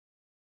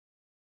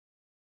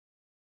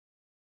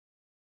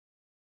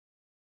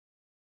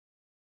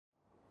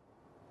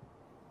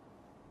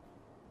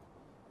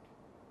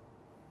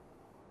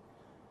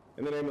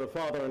In the name of the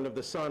Father, and of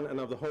the Son, and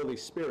of the Holy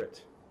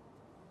Spirit.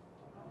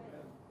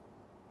 Amen.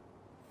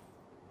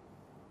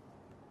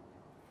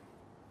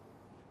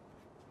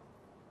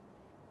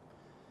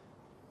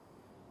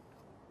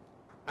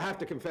 I have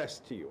to confess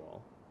to you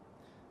all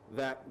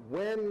that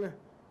when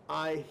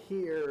I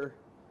hear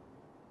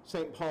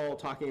St. Paul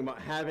talking about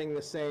having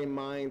the same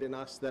mind in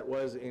us that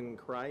was in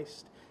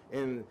Christ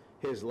in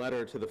his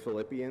letter to the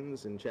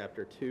Philippians in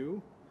chapter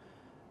 2,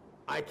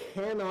 I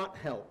cannot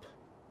help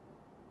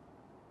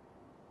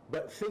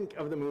but think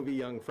of the movie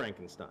Young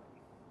Frankenstein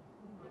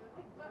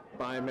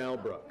by Mel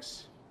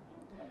Brooks.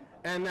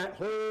 And that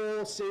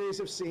whole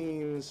series of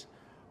scenes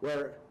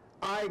where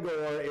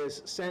Igor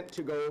is sent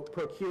to go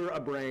procure a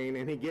brain,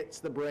 and he gets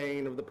the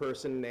brain of the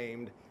person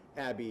named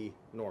Abby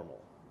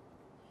Normal.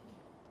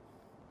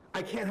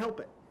 I can't help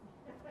it.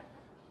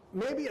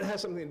 Maybe it has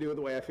something to do with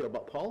the way I feel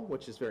about Paul,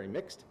 which is very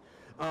mixed.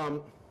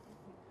 But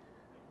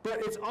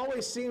it's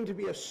always seemed to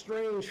be a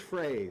strange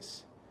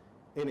phrase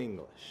in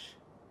English.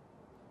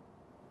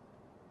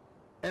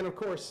 And of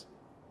course,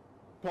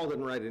 Paul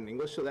didn't write it in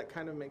English, so that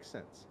kind of makes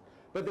sense.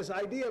 But this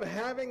idea of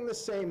having the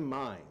same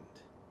mind,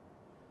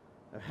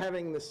 of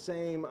having the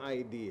same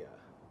idea,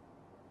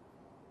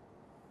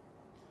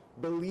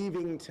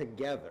 believing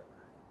together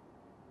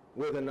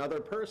with another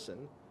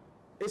person,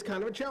 is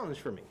kind of a challenge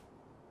for me.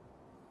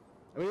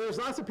 I mean, there's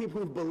lots of people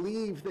who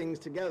believe things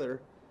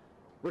together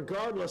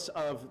regardless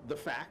of the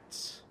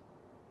facts.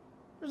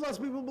 There's lots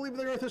of people who believe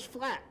the earth is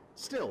flat,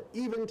 still,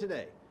 even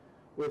today,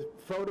 with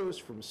photos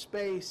from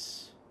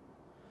space.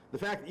 The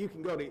fact that you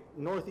can go to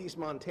northeast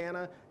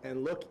Montana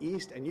and look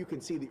east and you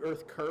can see the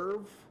earth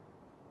curve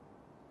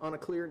on a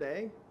clear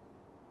day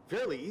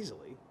fairly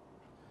easily.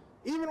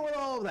 Even with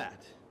all of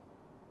that,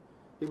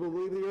 people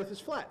believe the earth is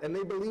flat, and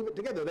they believe it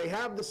together. They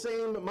have the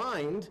same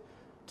mind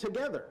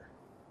together.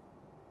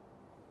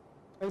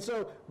 And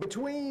so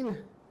between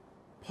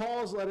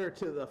Paul's letter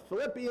to the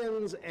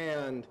Philippians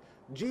and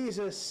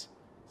Jesus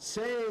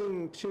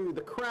saying to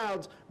the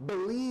crowds,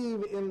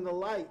 believe in the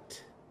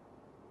light,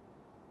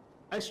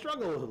 I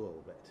struggle with it a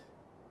little bit.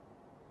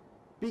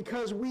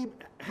 Because we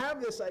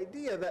have this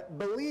idea that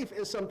belief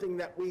is something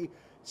that we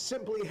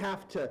simply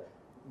have to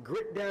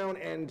grit down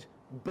and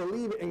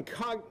believe it and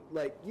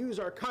use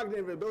our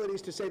cognitive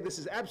abilities to say this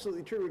is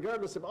absolutely true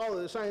regardless of all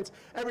of the science.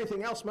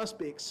 Everything else must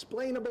be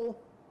explainable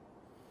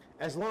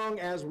as long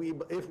as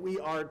if we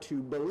are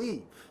to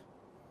believe.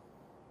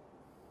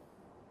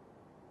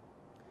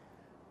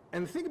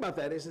 And the thing about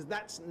that is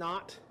that's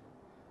not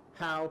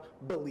how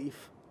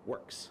belief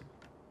works.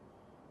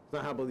 It's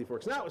not how belief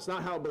works now. It's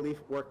not how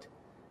belief worked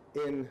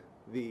in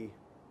the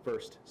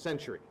first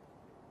century.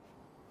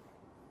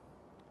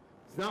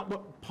 It's not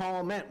what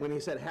Paul meant when he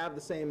said have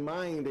the same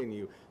mind in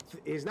you.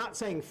 He's not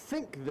saying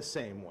think the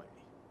same way.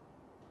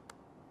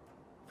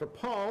 For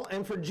Paul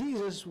and for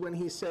Jesus, when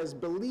he says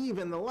believe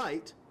in the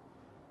light,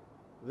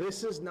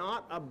 this is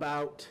not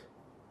about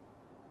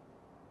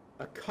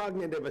a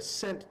cognitive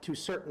assent to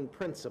certain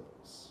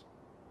principles.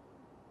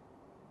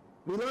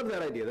 We love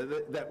that idea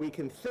that we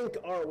can think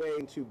our way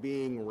into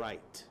being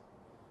right.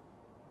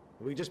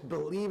 If we just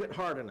believe it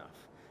hard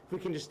enough, if we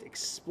can just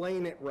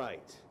explain it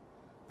right,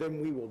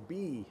 then we will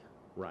be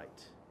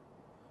right.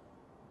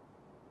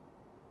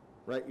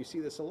 Right? You see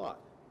this a lot.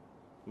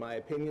 My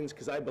opinions,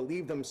 because I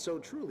believe them so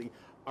truly,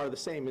 are the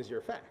same as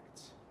your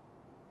facts.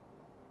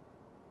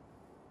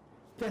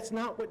 That's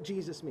not what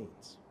Jesus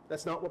means.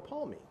 That's not what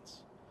Paul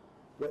means.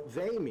 What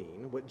they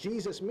mean, what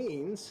Jesus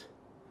means,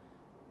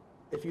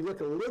 if you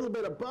look a little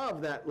bit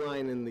above that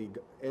line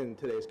in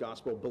today's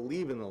gospel,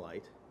 believe in the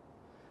light,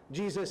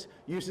 Jesus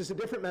uses a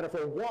different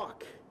metaphor,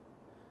 walk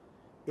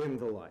in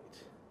the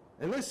light.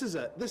 And this is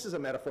a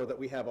metaphor that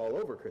we have all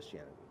over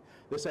Christianity.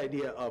 This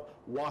idea of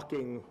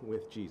walking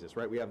with Jesus,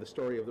 right? We have the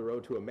story of the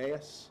road to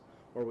Emmaus,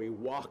 where we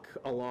walk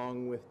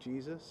along with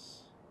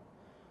Jesus.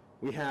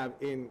 We have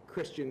in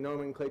Christian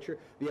nomenclature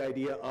the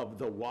idea of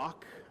the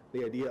walk,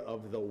 the idea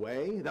of the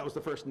way. That was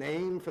the first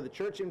name for the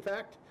church, in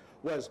fact,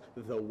 was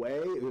the way.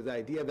 It was the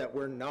idea that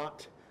we're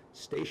not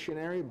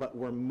stationary, but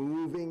we're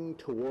moving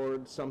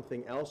towards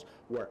something else.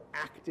 We're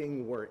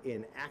acting, we're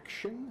in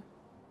action.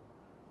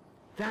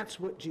 That's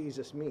what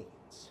Jesus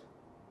means.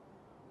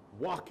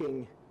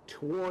 Walking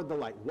toward the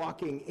light,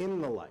 walking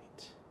in the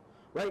light.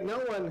 Right? No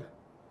one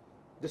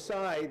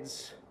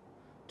decides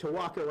to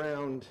walk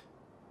around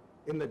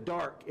in the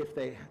dark if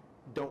they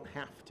don't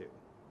have to.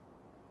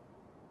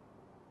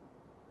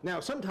 Now,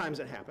 sometimes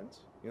it happens.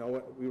 You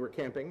know, we were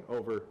camping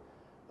over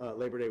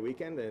Labor Day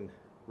weekend, and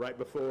right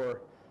before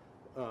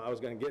I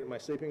was going to get in my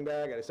sleeping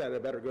bag, I decided I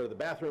better go to the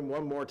bathroom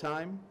one more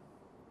time.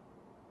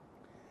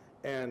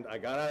 And I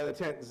got out of the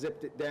tent,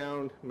 zipped it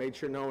down, made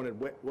sure no one had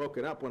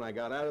woken up when I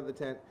got out of the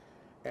tent,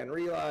 and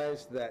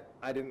realized that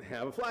I didn't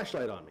have a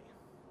flashlight on me.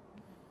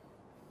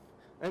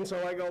 And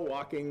so I go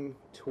walking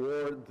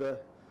toward the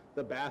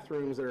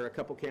bathrooms that are a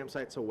couple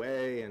campsites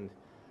away, and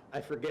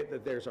I forget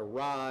that there's a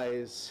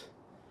rise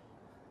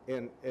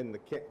in the,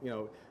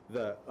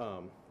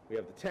 we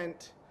have the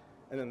tent,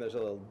 and then there's a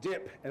little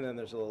dip, and then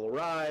there's a little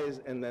rise,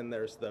 and then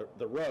there's the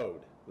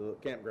road, the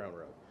campground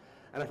road.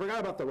 And I forgot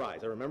about the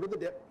rise. I remember the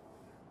dip.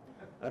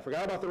 And I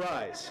forgot about the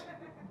rise.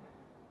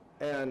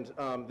 And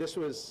this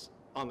was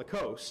on the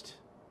coast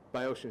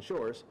by ocean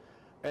shores.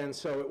 And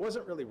so it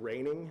wasn't really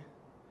raining,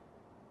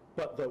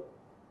 but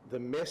the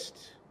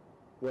mist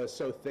was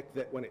so thick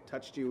that when it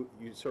touched you,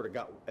 you sort of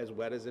got as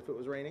wet as if it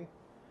was raining.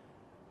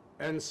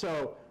 And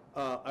so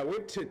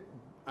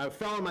I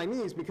fell on my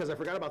knees because I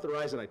forgot about the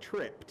rise and I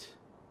tripped.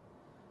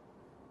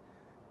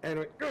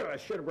 And I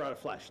should have brought a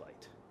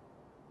flashlight.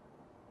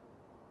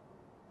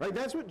 Right?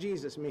 That's what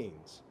Jesus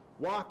means.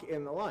 Walk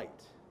in the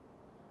light.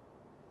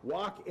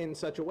 Walk in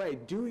such a way.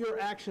 Do your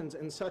actions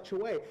in such a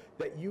way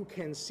that you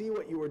can see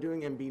what you are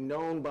doing and be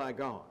known by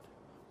God.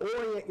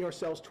 Orient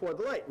yourselves toward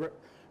the light.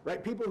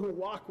 Right? People who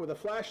walk with a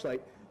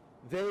flashlight,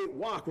 they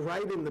walk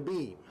right in the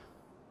beam.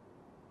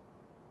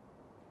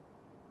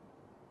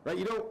 Right?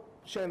 You don't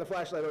shine the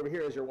flashlight over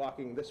here as you're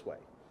walking this way.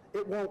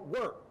 It won't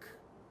work.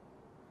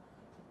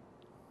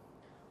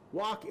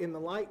 Walk in the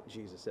light,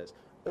 Jesus says.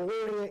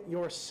 Orient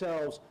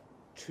yourselves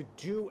to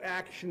do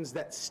actions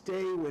that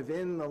stay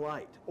within the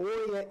light.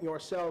 Orient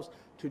yourselves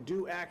to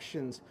do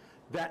actions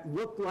that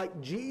look like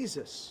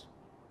Jesus,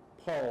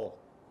 Paul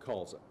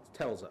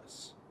tells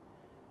us.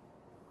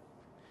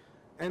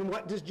 And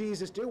what does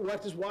Jesus do?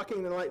 What does walking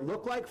in the light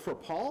look like for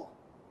Paul?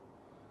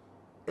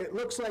 It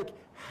looks like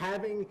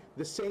having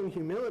the same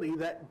humility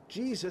that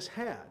Jesus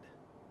had,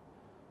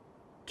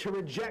 to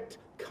reject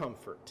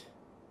comfort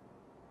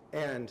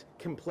and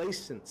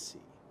complacency.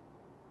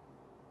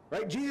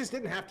 Right? Jesus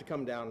didn't have to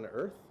come down to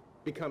earth,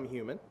 become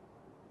human,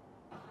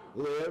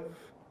 live,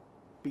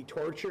 be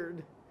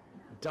tortured,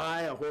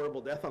 die a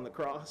horrible death on the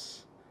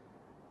cross,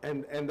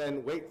 and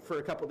then wait for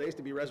a couple days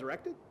to be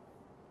resurrected.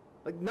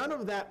 Like, none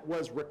of that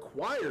was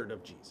required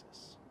of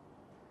Jesus.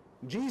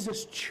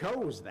 Jesus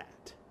chose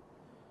that.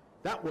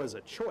 That was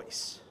a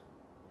choice.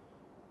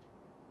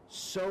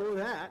 So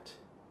that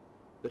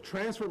the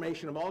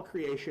transformation of all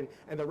creation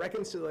and the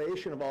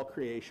reconciliation of all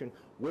creation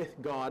with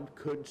God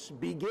could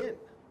begin.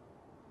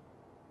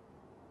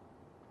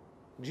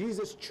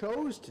 Jesus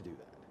chose to do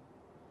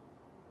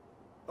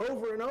that.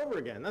 Over and over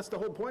again. That's the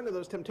whole point of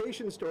those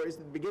temptation stories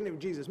at the beginning of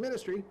Jesus'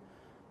 ministry.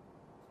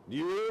 Do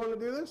you really want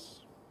to do this?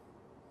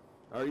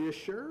 Are you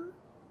sure?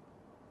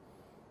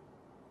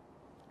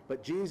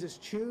 But Jesus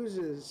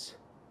chooses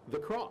the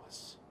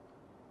cross.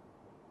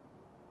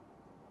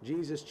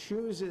 Jesus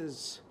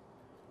chooses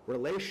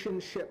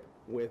relationship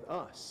with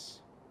us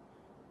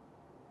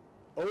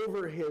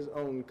over his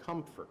own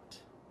comfort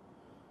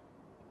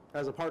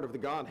as a part of the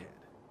Godhead.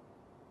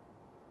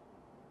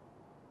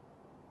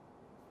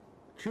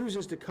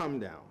 Chooses to come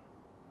down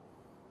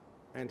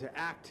and to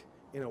act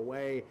in a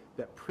way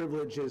that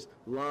privileges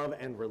love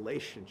and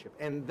relationship.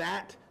 And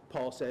that,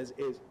 Paul says,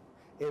 is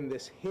in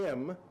this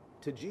hymn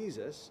to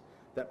Jesus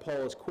that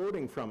Paul is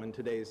quoting from in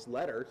today's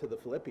letter to the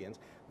Philippians.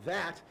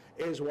 That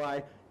is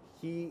why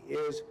he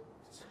is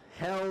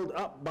held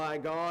up by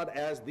God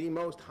as the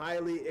most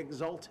highly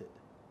exalted.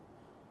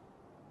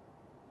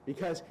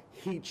 Because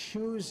he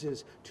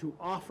chooses to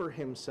offer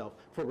himself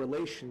for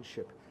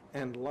relationship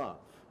and love.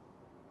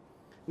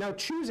 Now,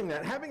 choosing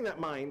that, having that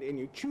mind in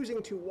you,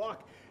 choosing to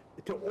walk,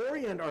 to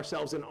orient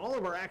ourselves in all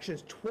of our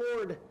actions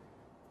toward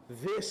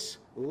this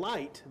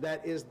light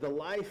that is the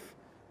life,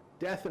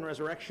 death, and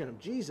resurrection of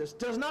Jesus,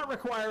 does not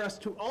require us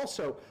to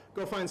also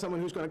go find someone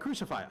who's going to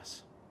crucify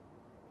us.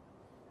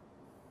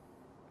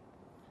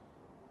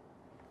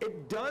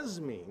 It does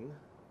mean,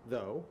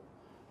 though,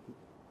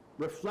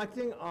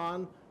 reflecting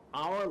on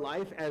our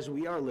life as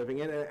we are living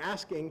it and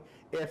asking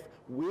if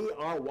we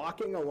are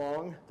walking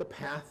along the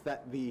path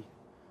that the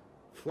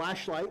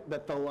flashlight,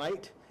 that the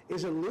light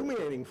is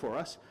illuminating for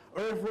us,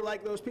 or if we're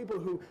like those people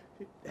who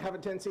have a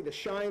tendency to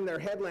shine their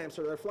headlamps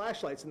or their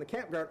flashlights in the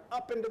campground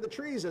up into the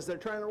trees as they're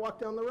trying to walk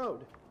down the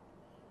road.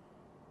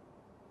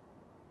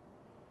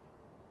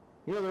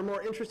 You know, they're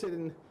more interested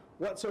in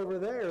what's over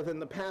there than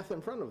the path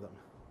in front of them.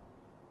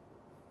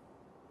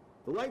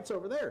 The light's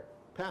over there,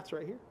 path's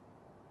right here.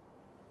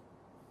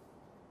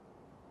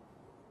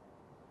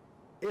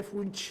 If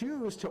we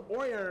choose to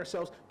orient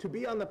ourselves to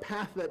be on the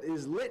path that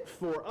is lit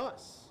for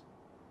us,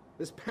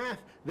 this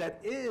path that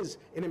is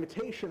an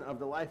imitation of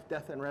the life,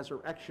 death, and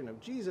resurrection of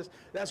Jesus,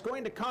 that's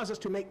going to cause us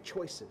to make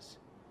choices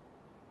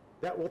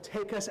that will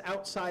take us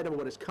outside of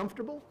what is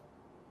comfortable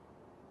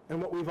and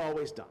what we've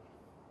always done.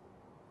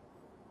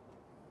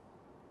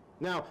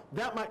 Now,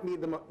 that might be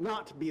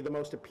not be the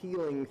most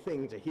appealing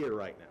thing to hear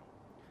right now,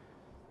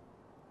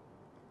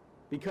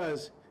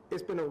 because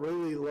it's been a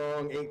really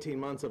long 18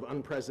 months of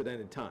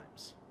unprecedented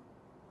times.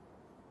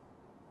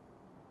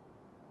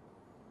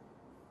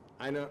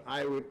 I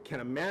know can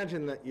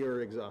imagine that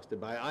you're exhausted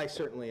by it. I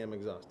certainly am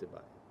exhausted by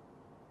it.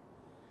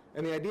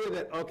 And the idea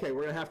that, okay,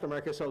 we're going to have to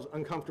make ourselves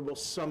uncomfortable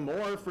some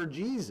more for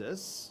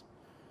Jesus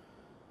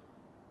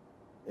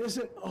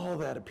isn't all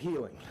that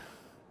appealing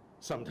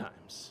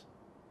sometimes.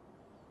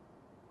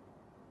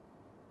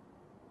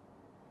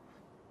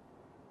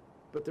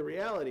 But the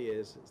reality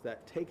is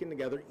that taken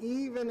together,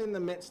 even in the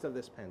midst of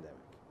this pandemic,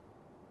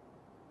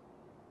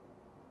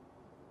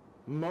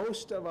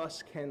 most of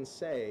us can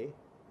say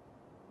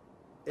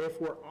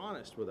if we're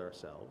honest with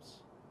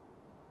ourselves,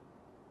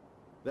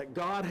 that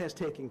God has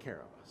taken care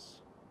of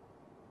us.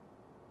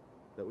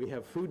 That we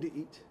have food to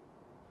eat.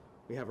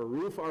 We have a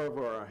roof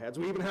over our heads.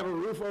 We even have a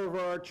roof over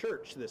our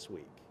church this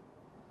week.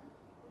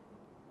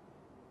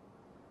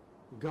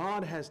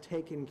 God has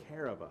taken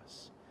care of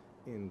us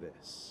in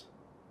this.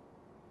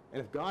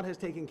 And if God has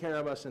taken care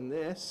of us in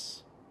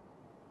this,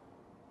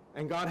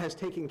 and God has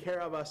taken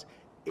care of us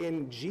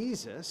in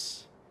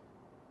Jesus,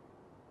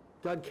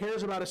 God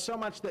cares about us so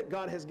much that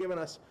God has given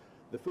us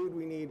the food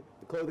we need,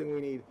 the clothing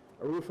we need,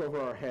 a roof over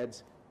our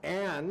heads,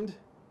 and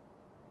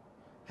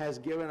has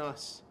given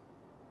us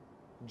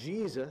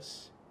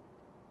Jesus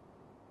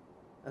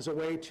as a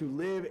way to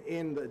live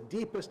in the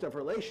deepest of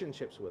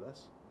relationships with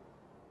us,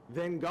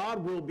 then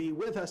God will be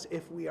with us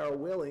if we are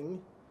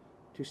willing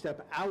to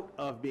step out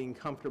of being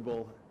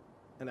comfortable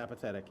and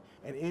apathetic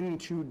and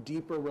into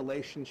deeper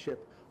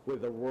relationship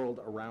with the world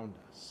around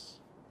us.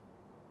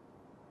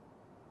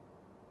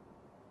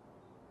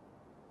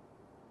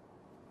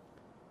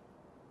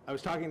 I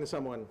was talking to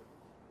someone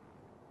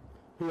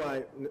who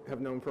I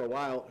have known for a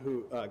while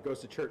who goes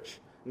to church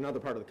in another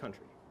part of the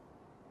country.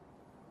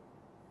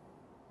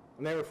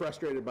 And they were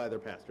frustrated by their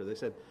pastor. They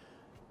said,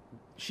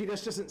 she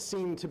just doesn't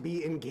seem to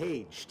be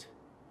engaged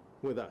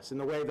with us in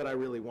the way that I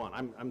really want.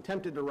 I'm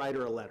tempted to write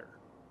her a letter.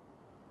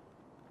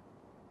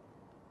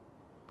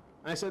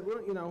 And I said, well,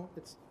 you know,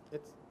 it's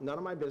none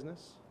of my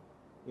business.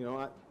 You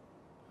know,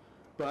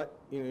 but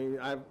you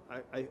know,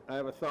 I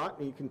have a thought,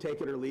 and you can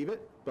take it or leave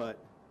it. But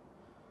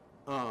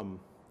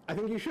I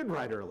think you should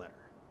write her a letter.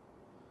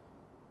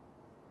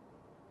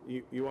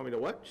 You want me to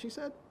what? She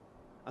said.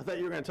 I thought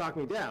you were going to talk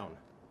me down.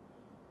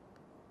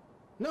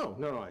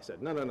 No, I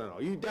said. No.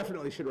 You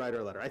definitely should write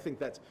her a letter. I think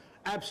that's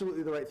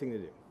absolutely the right thing to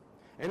do.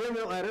 And in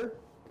that letter,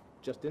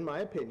 just in my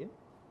opinion,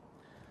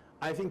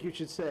 I think you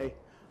should say,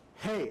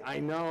 hey, I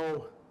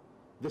know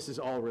this is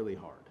all really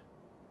hard.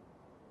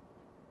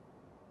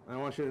 And I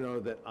want you to know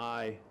that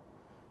I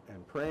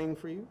am praying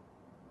for you,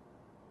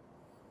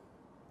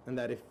 and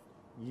that if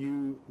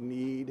you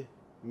need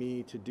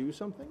me to do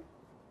something,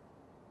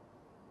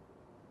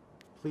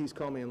 please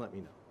call me and let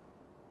me know.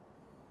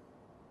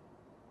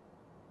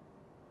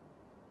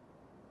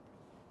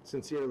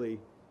 Sincerely,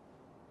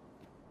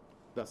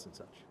 thus and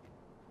such.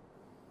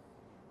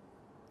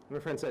 And my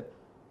friend said,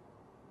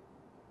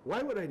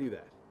 why would I do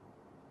that?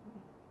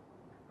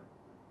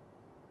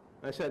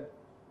 I said,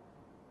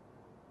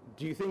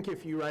 do you think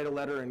if you write a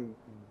letter and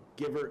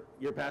give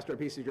your pastor a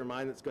piece of your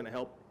mind that's going to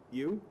help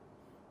you?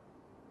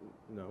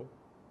 No.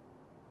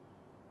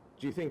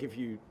 Do you think if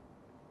you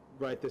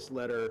write this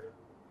letter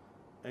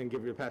and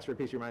give your pastor a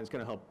piece of your mind, it's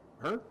going to help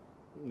her?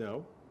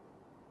 No.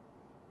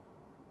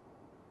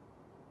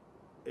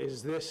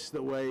 Is this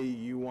the way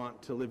you want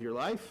to live your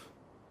life?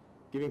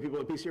 Giving people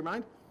a piece of your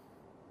mind?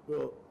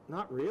 Well,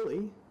 not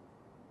really.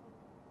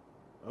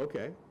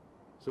 Okay.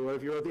 So what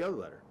if you wrote the other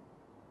letter?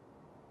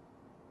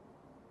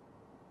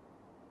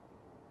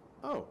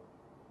 Oh.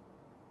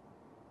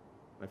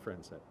 My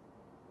friend said,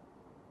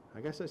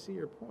 I guess I see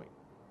your point.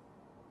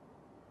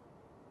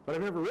 But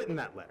I've never written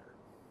that letter.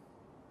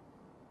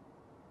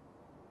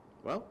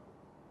 Well,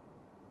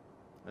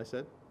 I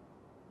said,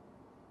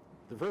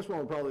 the first one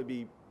will probably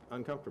be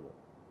uncomfortable.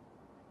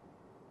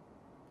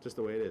 Just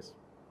the way it is.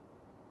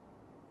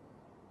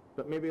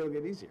 But maybe it'll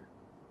get easier.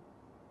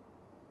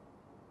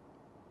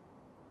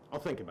 I'll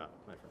think about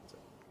it, my friend said.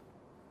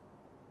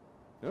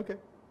 Okay,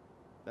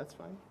 that's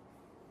fine.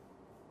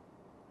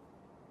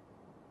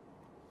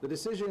 The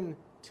decision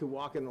to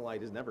walk in the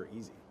light is never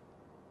easy.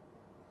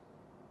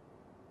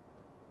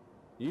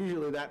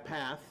 Usually that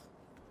path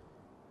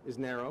is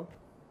narrow,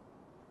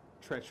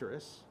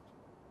 treacherous,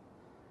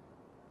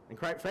 and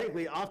quite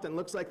frankly, often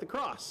looks like the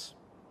cross.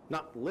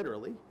 Not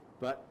literally,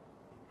 but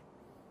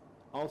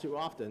all too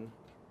often,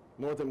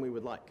 more than we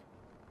would like.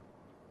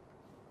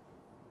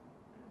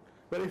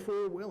 But if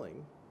we're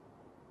willing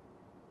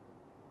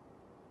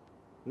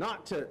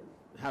not to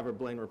have a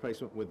brain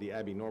replacement with the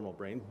Abby normal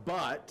brain,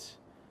 but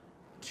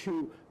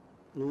to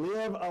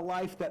live a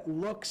life that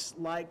looks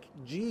like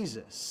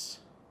Jesus.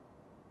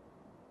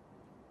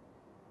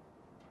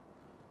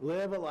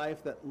 Live a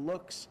life that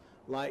looks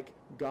like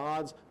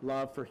God's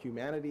love for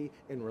humanity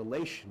in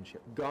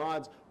relationship,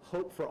 God's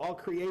hope for all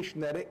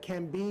creation, that it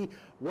can be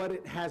what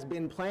it has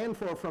been planned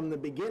for from the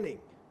beginning,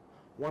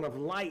 one of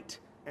light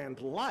and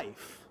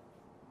life.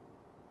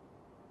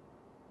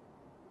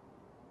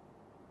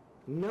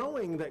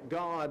 Knowing that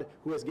God,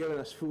 who has given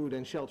us food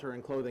and shelter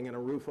and clothing and a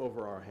roof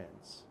over our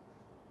heads,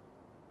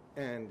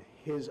 and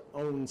his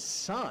own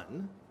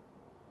Son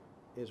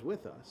is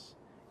with us,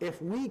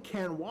 if we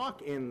can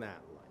walk in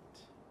that light,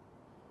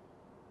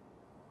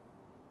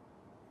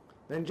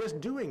 then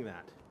just doing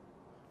that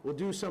will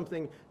do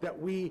something that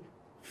we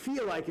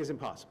feel like is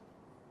impossible.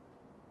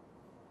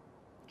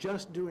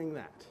 Just doing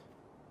that,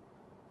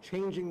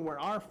 changing where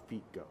our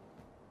feet go,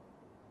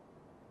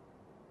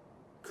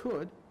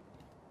 could,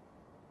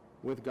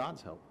 with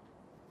God's help,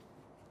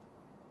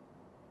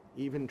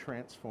 even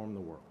transform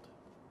the world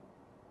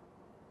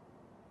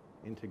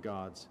into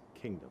God's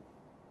kingdom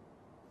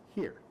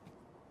here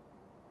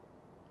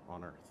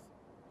on earth.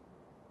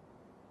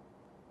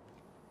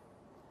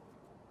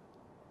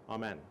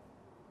 Amen.